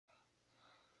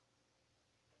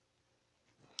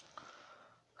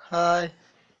Hi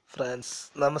friends,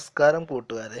 നമസ്കാരം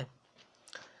കൂട്ടുകാരെ.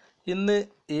 ഇന്ന്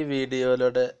ഈ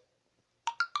വീഡിയോയിലൂടെ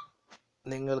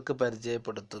നിങ്ങൾക്ക്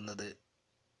പരിചയപ്പെടുത്തുന്നത്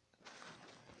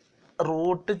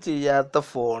റൂട്ട് ചെയ്യാത്ത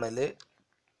ഫോണിൽ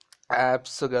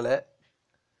ആപ്സുകളെ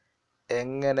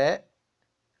എങ്ങനെ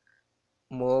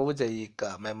മൂവ്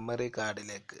ചെയ്യിക്കാം മെമ്മറി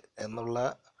കാർഡിലേക്ക് എന്നുള്ള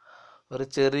ഒരു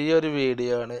ചെറിയൊരു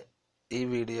വീഡിയോ ആണ് ഈ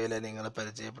വീഡിയോയിൽ നിങ്ങളെ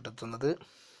പരിചയപ്പെടുത്തുന്നത്.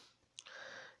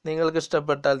 നിങ്ങൾക്ക്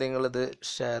ഇഷ്ടപ്പെട്ടാൽ നിങ്ങളിത്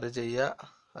ഷെയർ ചെയ്യുക,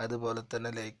 അതുപോലെ തന്നെ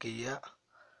ലൈക്ക് ചെയ്യുക.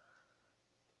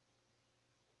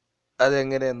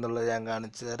 അതെങ്ങനെയെന്നുള്ളത് ഞാൻ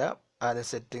കാണിച്ചു തരാം. ആദ്യം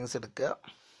സെറ്റിങ്സ് എടുക്കുക.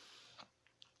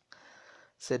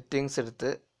 സെറ്റിങ്സ്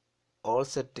എടുത്ത് ഓൾ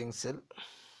സെറ്റിങ്സിൽ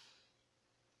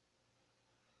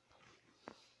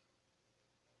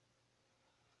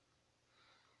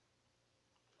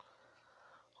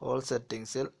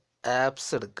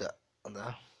ആപ്സ് എടുക്കുക. അതാ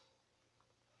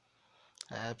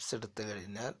ആപ്സ് എടുത്തു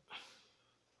കഴിഞ്ഞാൽ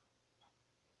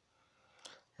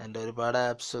എൻ്റെ ഒരുപാട്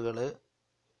ആപ്സുകൾ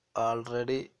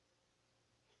ആൾറെഡി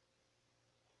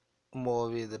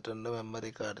മൂവ് ചെയ്തിട്ടുണ്ട്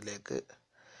മെമ്മറി കാർഡിലേക്ക്.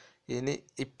 ഇനി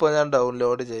ഇപ്പോൾ ഞാൻ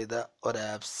ഡൗൺലോഡ് ചെയ്ത ഒരു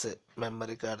ആപ്സ്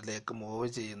മെമ്മറി കാർഡിലേക്ക് മൂവ്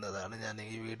ചെയ്യുന്നതാണ് ഞാൻ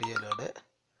ഈ വീഡിയോയിലൂടെ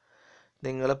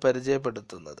നിങ്ങളെ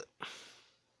പരിചയപ്പെടുത്തുന്നത്.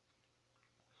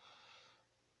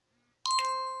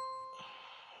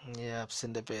 ഈ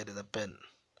ആപ്സിൻ്റെ പേര് പെൻ.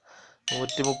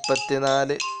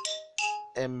 134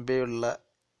 MB ഉള്ള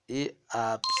ഈ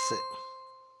ആപ്സ്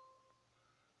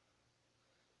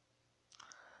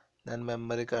ഞാൻ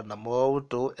memory card move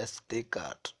to SD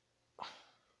card.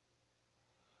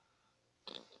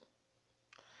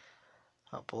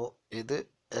 അപ്പോൾ ഇത്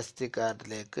SD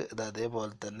കാർഡിലേക്ക് ഇത്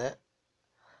അതേപോലെ തന്നെ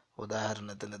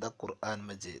ഉദാഹരണത്തിന് ഇതാ ഖുർആൻ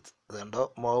മജീദ് ഇതുണ്ടോ,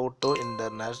 മൂവ് ടു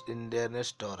ഇന്റർണൽ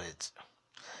സ്റ്റോറേജ്.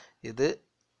 ഇത്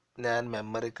ഞാൻ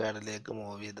മെമ്മറി കാർഡിലേക്ക്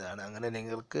മൂവ് ചെയ്തതാണ്. അങ്ങനെ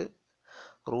നിങ്ങൾക്ക്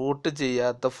റൂട്ട്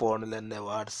ചെയ്യാത്ത ഫോണിൽ തന്നെ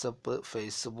വാട്സപ്പ്,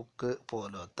 ഫേസ്ബുക്ക്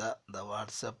പോലത്തെ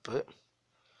വാട്സപ്പ്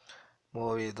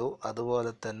മൂവ് ചെയ്തു.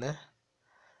 അതുപോലെ തന്നെ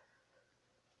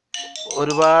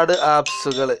ഒരുപാട്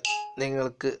ആപ്സുകൾ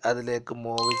നിങ്ങൾക്ക് അതിലേക്ക്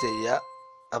മൂവ് ചെയ്യാം.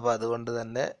 അപ്പോൾ അതുകൊണ്ട്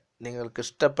തന്നെ നിങ്ങൾക്ക്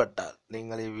ഇഷ്ടപ്പെട്ടാൽ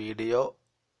നിങ്ങൾ ഈ വീഡിയോ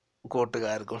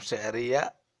കൂട്ടുകാർക്കും ഷെയർ ചെയ്യുക.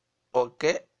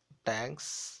 Okay,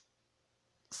 thanks.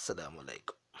 അസ്സലാമു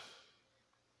അലൈക്കും.